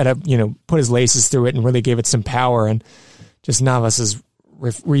still had to, put his laces through it and really gave it some power. And just Navas's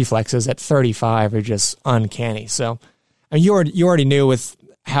reflexes at 35 are just uncanny. So, I mean, you already knew with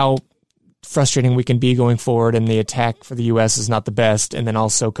how frustrating we can be going forward, and the attack for the U.S. is not the best, and then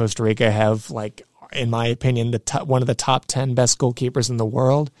also Costa Rica have, like, in my opinion, one of the top 10 best goalkeepers in the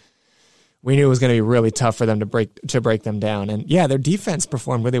world. We knew it was going to be really tough for them to break them down, and yeah, their defense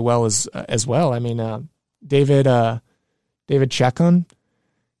performed really well as well. I mean, David Chacon,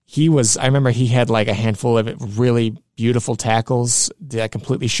 I remember he had like a handful of really beautiful tackles that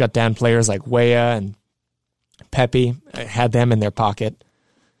completely shut down players like Weah and Pepe, had them in their pocket.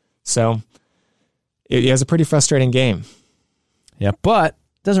 So it was a pretty frustrating game. Yeah, but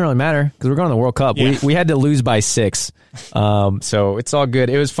it doesn't really matter because we're going to the World Cup. Yeah. We had to lose by 6, so it's all good.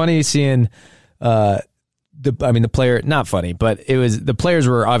 It was funny seeing the player. Not funny, but the players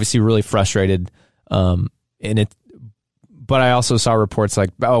were obviously really frustrated. But I also saw reports like,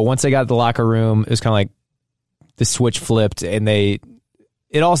 once they got to the locker room, it was kind of like the switch flipped, and they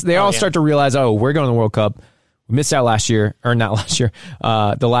all start to realize, we're going to the World Cup. We missed out last year, or not last year,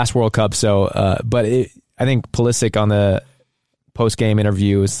 the last World Cup. So, but I think Pulisic on the post-game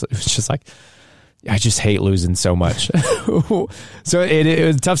interview was just like, I just hate losing so much. So it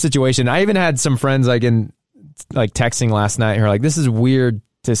was a tough situation. I even had some friends texting last night who are like, this is weird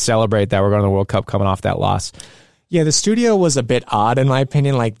to celebrate that we're going to the World Cup coming off that loss. Yeah, the studio was a bit odd in my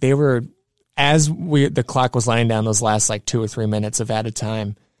opinion. Like they were, the clock was lying down those last like 2 or 3 minutes of added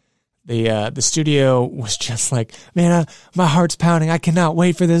time, the studio was just like, man, my heart's pounding. I cannot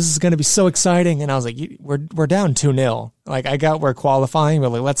wait for this. This is going to be so exciting. And I was like, we're down 2-0. Like we're qualifying, but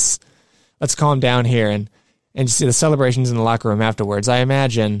like, let's calm down here. And you see the celebrations in the locker room afterwards. I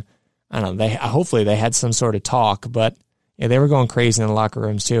imagine, I don't know, hopefully they had some sort of talk, but yeah, they were going crazy in the locker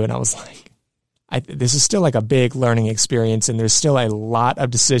rooms too. And I was like, this is still like a big learning experience, and there's still a lot of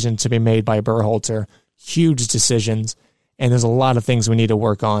decisions to be made by Berhalter, huge decisions. And there's a lot of things we need to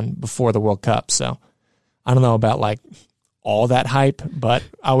work on before the World Cup. So I don't know about like all that hype, but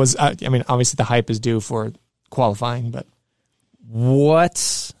I mean, obviously the hype is due for qualifying, but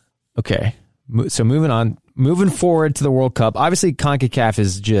okay. So moving forward to the World Cup, obviously CONCACAF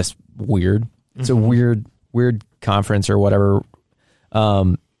is just weird. It's a weird conference or whatever.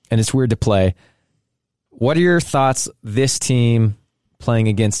 and it's weird to play. What are your thoughts? This team playing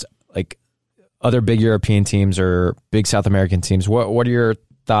against like other big European teams or big South American teams. What are your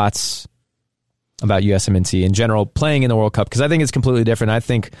thoughts about USMNT in general playing in the World Cup? Because I think it's completely different. I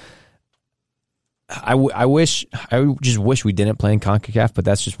think I just wish we didn't play in CONCACAF, but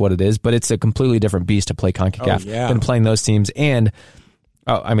that's just what it is. But it's a completely different beast to play CONCACAF than playing those teams. And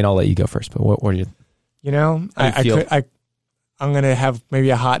I mean, I'll let you go first. But what are you? You know, I'm going to have maybe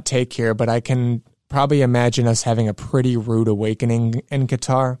a hot take here, but I can probably imagine us having a pretty rude awakening in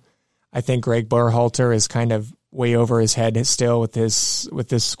Qatar. I think Greg Berhalter is kind of way over his head still with this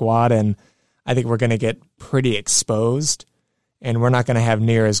squad, and I think we're going to get pretty exposed, and we're not going to have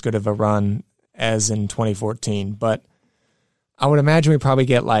near as good of a run as in 2014. But I would imagine we probably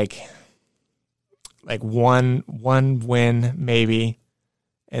get like one win maybe,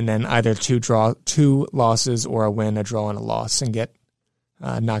 and then either two losses or a win, a draw, and a loss, and get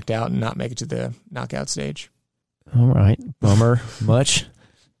knocked out and not make it to the knockout stage. All right, bummer much.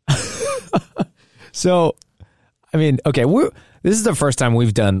 So, I mean, okay, this is the first time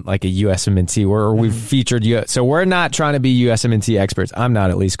we've done like a USMNT where we've featured you. So we're not trying to be USMNT experts. I'm not,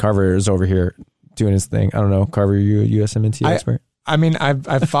 at least. Carver is over here doing his thing. I don't know. Carver, are you a USMNT expert? I mean,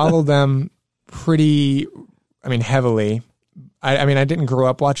 I've followed them pretty, heavily. I didn't grow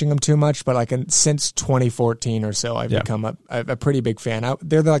up watching them too much, but since 2014 or so, I've become a pretty big fan.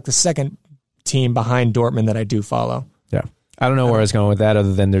 They're like the second team behind Dortmund that I do follow. Yeah. I don't know where I was going with that,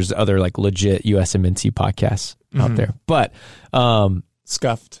 other than there's other like legit USMNT podcasts out there. But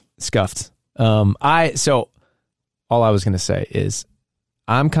scuffed. So all I was going to say is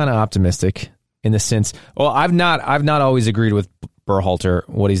I'm kind of optimistic in the sense. Well, I've not always agreed with Berhalter,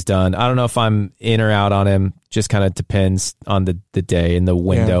 what he's done. I don't know if I'm in or out on him. Just kind of depends on the day and the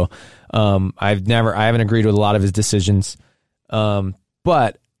window. Yeah. I haven't agreed with a lot of his decisions.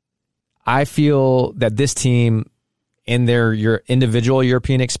 But I feel that this team, in your individual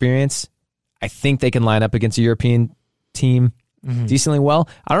European experience, I think they can line up against a European team decently well.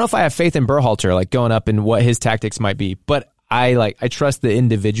 I don't know if I have faith in Berhalter, like going up and what his tactics might be, but I trust the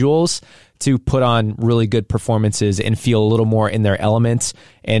individuals to put on really good performances and feel a little more in their elements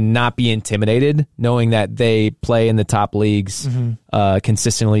and not be intimidated, knowing that they play in the top leagues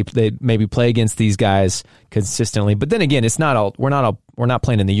consistently. They maybe play against these guys consistently, but then again, we're not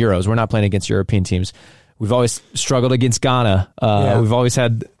playing in the Euros. We're not playing against European teams. We've always struggled against Ghana. We've always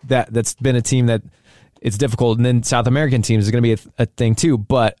had that's been a team that it's difficult. And then South American teams is going to be a thing too.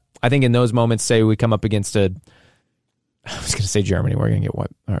 But I think in those moments, say we come up against I was going to say Germany, we're going to get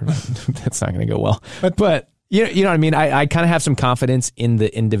what? That's not going to go well. But you know what I mean? I kind of have some confidence in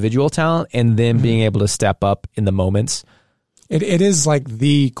the individual talent and them being able to step up in the moments. It is like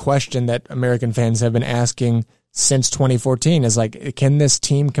the question that American fans have been asking since 2014 is like, can this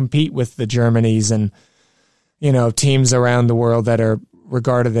team compete with the Germanys and teams around the world that are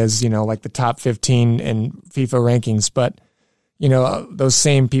regarded as, like the top 15 in FIFA rankings. But, those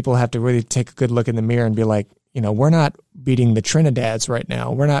same people have to really take a good look in the mirror and be like, we're not beating the Trinidads right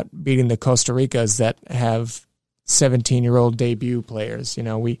now. We're not beating the Costa Ricas that have 17-year-old debut players.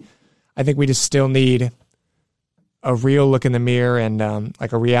 I think we just still need a real look in the mirror and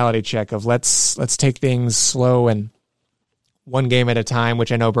like a reality check of let's take things slow and one game at a time,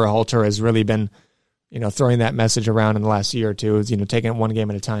 which I know Berhalter has really been throwing that message around in the last year or two is, taking it one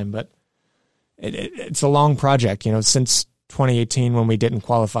game at a time. But it's a long project. Since 2018 when we didn't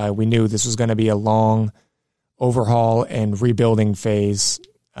qualify, we knew this was going to be a long overhaul and rebuilding phase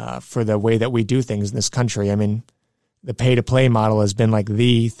for the way that we do things in this country. I mean, the pay-to-play model has been like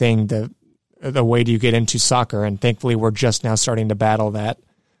the thing, the way do you get into soccer, and thankfully we're just now starting to battle that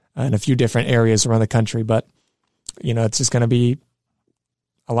in a few different areas around the country. But, it's just going to be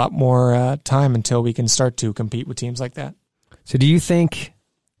a lot more time until we can start to compete with teams like that. So do you think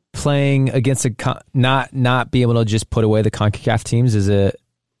playing against not being able to just put away the CONCACAF teams is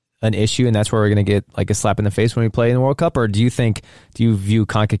an issue, and that's where we're going to get like a slap in the face when we play in the World Cup? Or do you view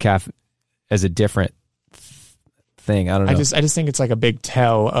CONCACAF as a different thing? I don't know. I just think it's like a big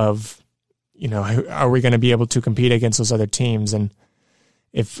tell of, are we going to be able to compete against those other teams? And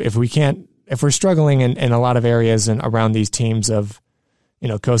if we're struggling in a lot of areas and around these teams of,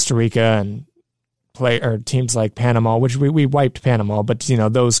 Costa Rica and or teams like Panama, which we wiped Panama, but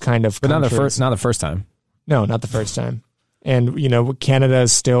those kind of countries. But not the first time. No, not the first time. And Canada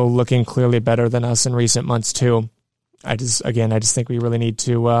is still looking clearly better than us in recent months too. I just think we really need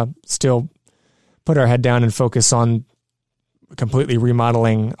to still put our head down and focus on completely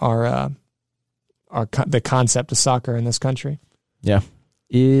remodeling the concept of soccer in this country. Yeah.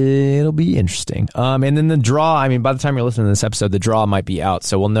 it'll be interesting. And then the draw, I mean, by the time you're listening to this episode, the draw might be out,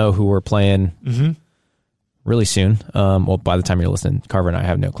 so we'll know who we're playing really soon. Well, by the time you're listening, Carver and I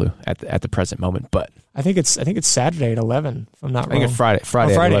have no clue at the present moment, but I think it's Saturday at 11, if I'm not wrong. I think it's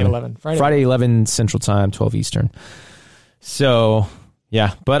Friday at 11. Friday 11 Central Time, 12 Eastern. So,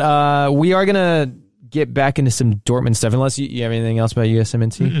 yeah. But we are going to get back into some Dortmund stuff, unless you have anything else about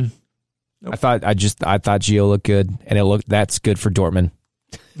USMNT. Nope. I thought Gio looked good, and that's good for Dortmund.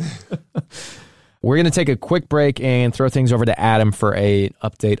 We're going to take a quick break and throw things over to Adam for a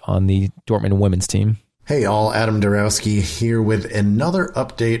update on the Dortmund women's team. Hey all, Adam Dorowski here with another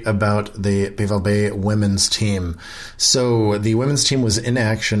update about the BVB women's team. So the women's team was in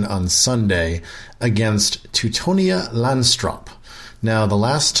action on Sunday against Teutonia Landstrop. Now, the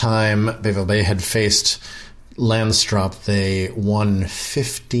last time BVB had faced Landstrop, they won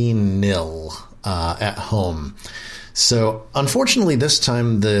 15-0 at home. So unfortunately, this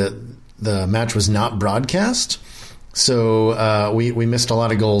time the match was not broadcast. So we missed a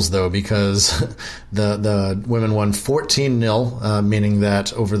lot of goals, though, because the women won 14-0, meaning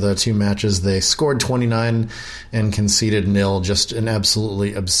that over the two matches they scored 29 and conceded 0, just an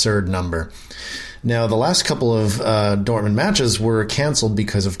absolutely absurd number. Now, the last couple of Dortmund matches were canceled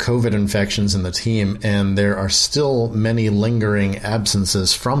because of COVID infections in the team, and there are still many lingering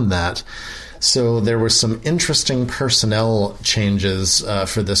absences from that. So there were some interesting personnel changes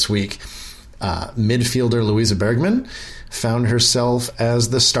for this week. Midfielder Louisa Bergman found herself as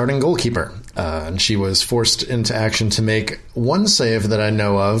the starting goalkeeper, and she was forced into action to make one save that I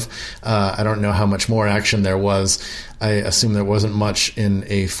know of. I don't know how much more action there was. I assume there wasn't much in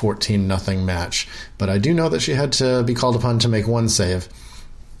a 14-0 match, but I do know that she had to be called upon to make one save.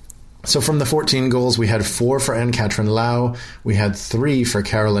 So from the 14 goals, we had 4 for Anne-Catherine Lau, we had 3 for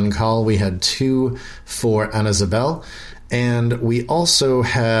Caroline Kahl, we had 2 for Anna Zabel, and we also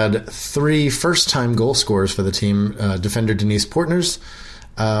had 3 first-time goal scorers for the team. Defender Denise Portners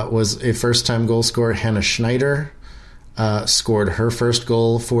was a first-time goal scorer. Hannah Schneider scored her first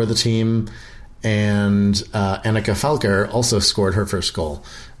goal for the team, and Annika Falker also scored her first goal.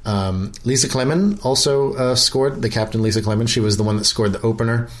 Lisa Clemen also scored, the captain Lisa Clemen. She was the one that scored the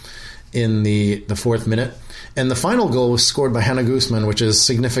opener in the 4th minute. And the final goal was scored by Hannah Guzman, which is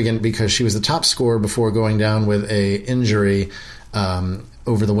significant because she was the top scorer before going down with a injury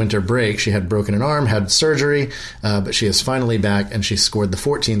over the winter break. She had broken an arm, had surgery, but she is finally back, and she scored the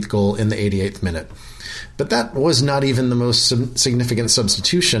 14th goal in the 88th minute. But that was not even the most significant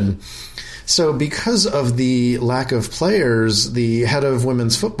substitution. So because of the lack of players, the head of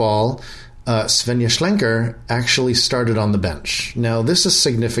women's football, Svenja Schlenker, actually started on the bench. Now, this is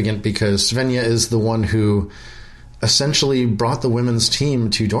significant because Svenja is the one who essentially brought the women's team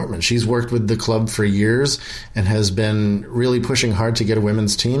to Dortmund. She's worked with the club for years and has been really pushing hard to get a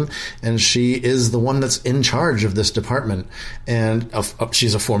women's team, and she is the one that's in charge of this department. And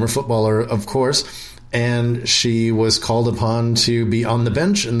she's a former footballer, of course, and she was called upon to be on the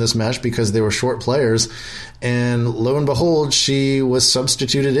bench in this match because they were short players. And lo and behold, she was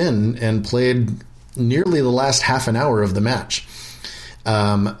substituted in and played nearly the last half an hour of the match.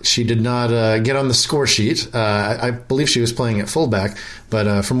 She did not get on the score sheet. I believe she was playing at fullback,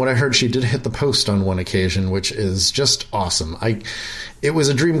 but from what I heard, she did hit the post on one occasion, which is just awesome. It was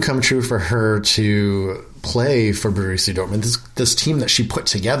a dream come true for her to play for Borussia Dortmund, this team that she put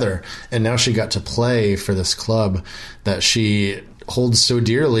together, and now she got to play for this club that she holds so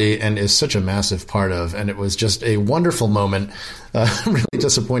dearly and is such a massive part of. And it was just a wonderful moment. I'm really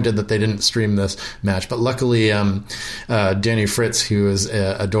disappointed that they didn't stream this match, but luckily Danny Fritz, who is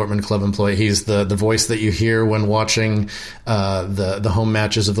a Dortmund club employee, he's the voice that you hear when watching the home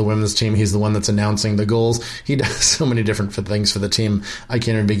matches of the women's team. He's the one that's announcing the goals. He does so many different things for the team, I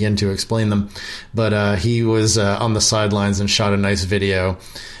can't even begin to explain them, but he was on the sidelines and shot a nice video.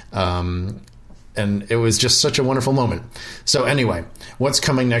 And it was just such a wonderful moment. So anyway, what's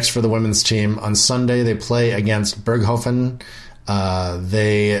coming next for the women's team? On Sunday, they play against Berghofen.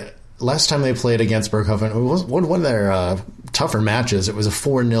 Last time they played against Berghofen, it was one of their tougher matches. It was a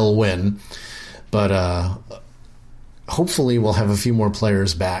 4-0 win. But hopefully we'll have a few more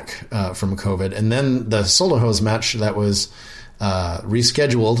players back from COVID. And then the Solahose match that was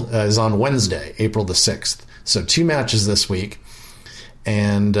rescheduled is on Wednesday, April the 6th. So 2 matches this week.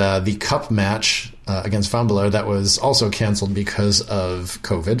 And the cup match against Vambler that was also canceled because of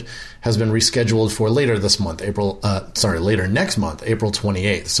COVID has been rescheduled for later this month, later next month, April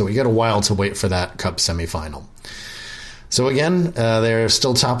 28th. So we got a while to wait for that cup semifinal. So again, they're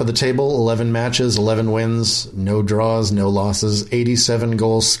still top of the table, 11 matches, 11 wins, no draws, no losses, 87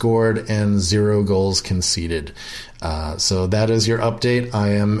 goals scored, and 0 goals conceded. So that is your update.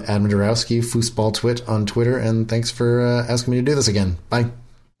 I am Adam Dorowski, Fußballtwit on Twitter, and thanks for asking me to do this again. Bye.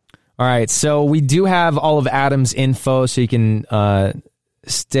 All right, so we do have all of Adam's info, so you can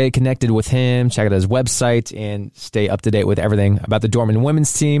stay connected with him, check out his website, and stay up to date with everything about the Dortmund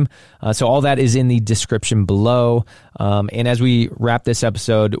women's team. So all that is in the description below. And as we wrap this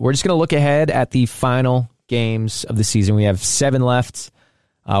episode, we're just going to look ahead at the final games of the season. We have 7 left.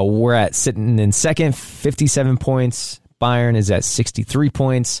 We're sitting in second, 57 points. Bayern is at 63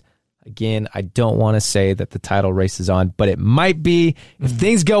 points. Again, I don't want to say that the title race is on, but it might be if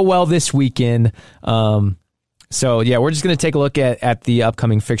things go well this weekend. So, yeah, we're just going to take a look at the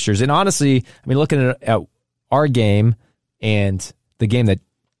upcoming fixtures. And honestly, I mean, looking at our game and the game that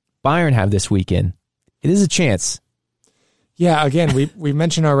Bayern have this weekend, it is a chance. Yeah, again, we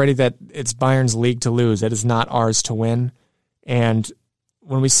mentioned already that it's Bayern's league to lose. It is not ours to win. And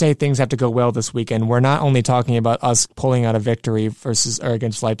when we say things have to go well this weekend, we're not only talking about us pulling out a victory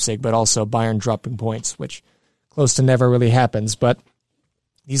against Leipzig, but also Bayern dropping points, which close to never really happens. But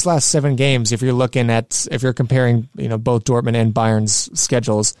these last 7 games, if you're comparing, both Dortmund and Bayern's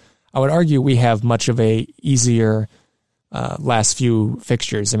schedules, I would argue we have much of a easier last few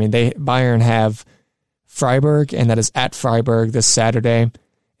fixtures. I mean, Bayern have Freiburg, and that is at Freiburg this Saturday,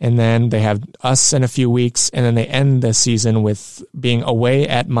 and then they have us in a few weeks, and then they end the season with being away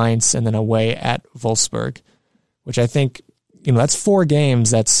at Mainz and then away at Wolfsburg, which I think that's 4 games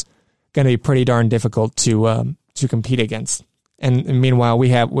that's going to be pretty darn difficult to compete against. And meanwhile, we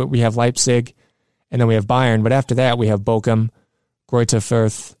have Leipzig, and then we have Bayern. But after that, we have Bochum, Greuther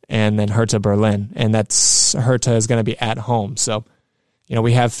Fürth, and then Hertha Berlin. And Hertha is going to be at home. So,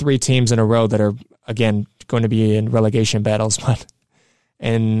 we have 3 teams in a row that are, again, going to be in relegation battles. But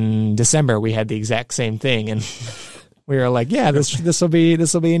in December, we had the exact same thing. And we were like, yeah, this will be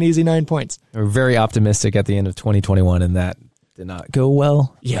an easy 9 points. We're very optimistic at the end of 2021, and that did not go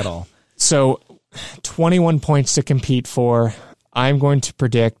well at all. So 21 points to compete for. I'm going to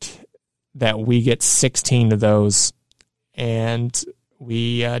predict that we get 16 of those, and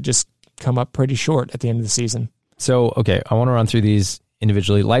we just come up pretty short at the end of the season. So, okay, I want to run through these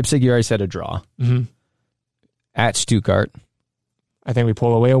individually. Leipzig, you already said a draw. Mm-hmm. At Stuttgart. I think we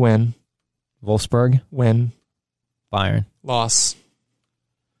pull away a win. Wolfsburg. Win. Bayern. Loss.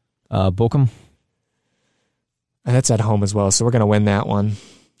 Bochum. And that's at home as well, so we're going to win that one.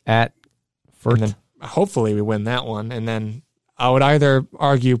 At Fürth. And then hopefully we win that one, and then I would either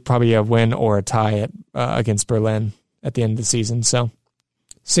argue probably a win or a tie against Berlin at the end of the season. So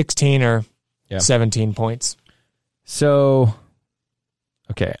 16 or 17 points. So,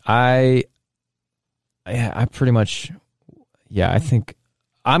 okay, I pretty much, I think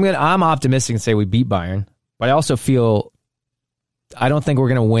I'm optimistic and say we beat Bayern, but I also feel I don't think we're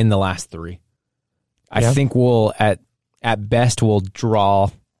going to win the last 3. I think we'll at best we'll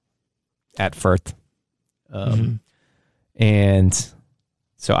draw at Fürth. And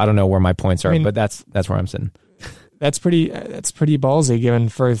so I don't know where my points are, but that's where I'm sitting. That's pretty ballsy, given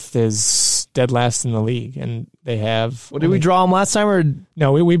Fürth is dead last in the league, and they have. Well, did we draw them last time, or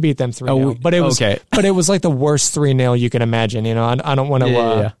no? We beat them 3-0. But it was okay. But it was like the worst 3-0 you can imagine. I don't want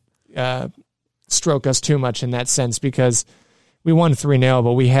to stroke us too much in that sense, because we won 3-0,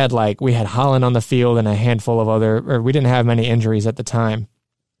 but we had Haaland on the field and a handful of we didn't have many injuries at the time,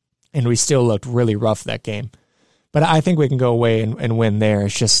 and we still looked really rough that game. But I think we can go away and win there.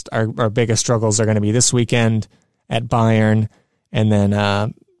 It's just our biggest struggles are going to be this weekend at Bayern, and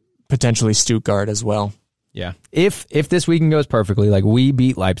then potentially Stuttgart as well. Yeah. If this weekend goes perfectly, like we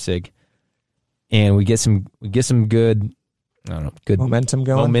beat Leipzig, and we get some good, I don't know, good momentum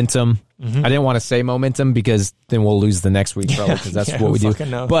going. Momentum. Mm-hmm. I didn't want to say momentum because then we'll lose the next week probably, because that's what we do.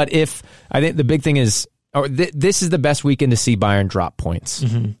 But I think the big thing is, this is the best weekend to see Bayern drop points.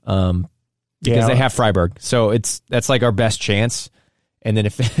 Mm-hmm. Because they have Freiburg, so that's like our best chance. And then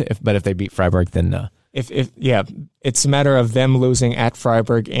if they beat Freiburg, then it's a matter of them losing at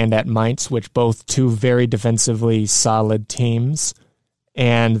Freiburg and at Mainz, which both 2 very defensively solid teams,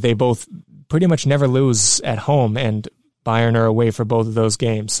 and they both pretty much never lose at home. And Bayern are away for both of those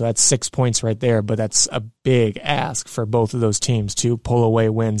games, so that's 6 points right there. But that's a big ask for both of those teams to pull away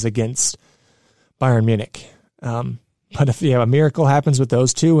wins against Bayern Munich. But if a miracle happens with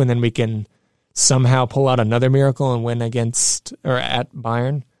those 2, and then we can somehow pull out another miracle and win against or at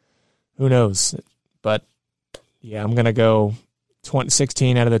Bayern, who knows? But I'm going to go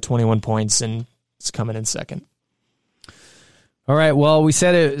 16 out of the 21 points, and it's coming in second. All right. Well, we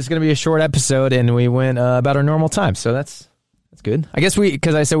said it was going to be a short episode, and we went about our normal time, so that's good. I guess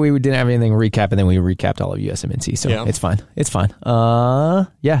because I said we didn't have anything to recap, and then we recapped all of USMNT, so it's fine. It's fine.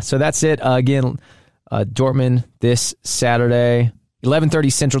 So that's it. Again, Dortmund this Saturday,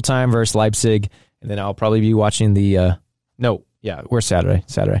 11:30 Central Time versus Leipzig, and then I'll probably be watching we're Saturday,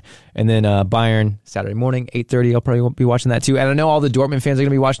 and then Bayern Saturday morning, 8:30. I'll probably be watching that too, and I know all the Dortmund fans are going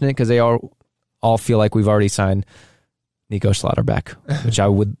to be watching it because they all feel like we've already signed Nico Schlotterbeck, which I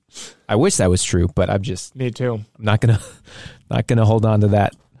wish that was true, but me too. I'm not gonna hold on to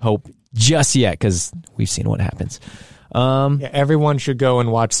that hope just yet because we've seen what happens. Everyone should go and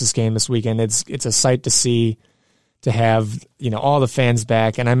watch this game this weekend. It's a sight to see, to have all the fans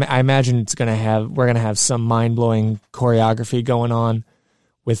back, and I imagine we're gonna have some mind blowing choreography going on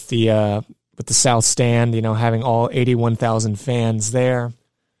with the South Stand. Having all 81,000 fans there.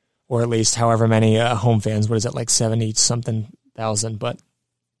 Or at least however many home fans. What is it, like 70-something thousand? But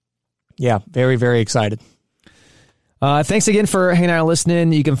yeah, very, very excited. Thanks again for hanging out and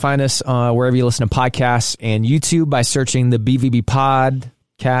listening. You can find us wherever you listen to podcasts and YouTube by searching the BVB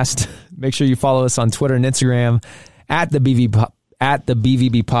Podcast. Make sure you follow us on Twitter and Instagram at the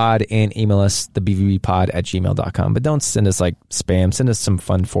BVB Pod, and email us thebvbpod@gmail.com. But don't send us like spam. Send us some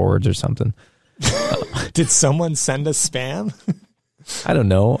fun forwards or something. Did someone send us spam? I don't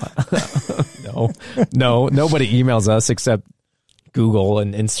know. No, nobody emails us except Google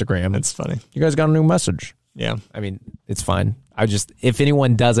and Instagram. That's funny. You guys got a new message. Yeah. I mean, it's fine. If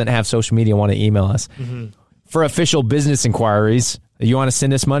anyone doesn't have social media and want to email us for official business inquiries, you want to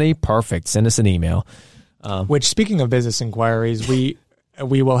send us money? Perfect. Send us an email. Which, speaking of business inquiries, we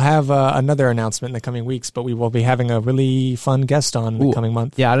will have another announcement in the coming weeks, but we will be having a really fun guest on in the coming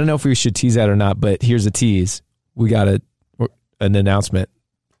month. Yeah, I don't know if we should tease that or not, but here's a tease. We got an announcement.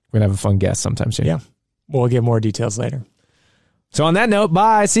 We're going to have a fun guest sometime soon. Yeah. We'll give more details later. So on that note,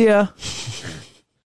 bye. See ya.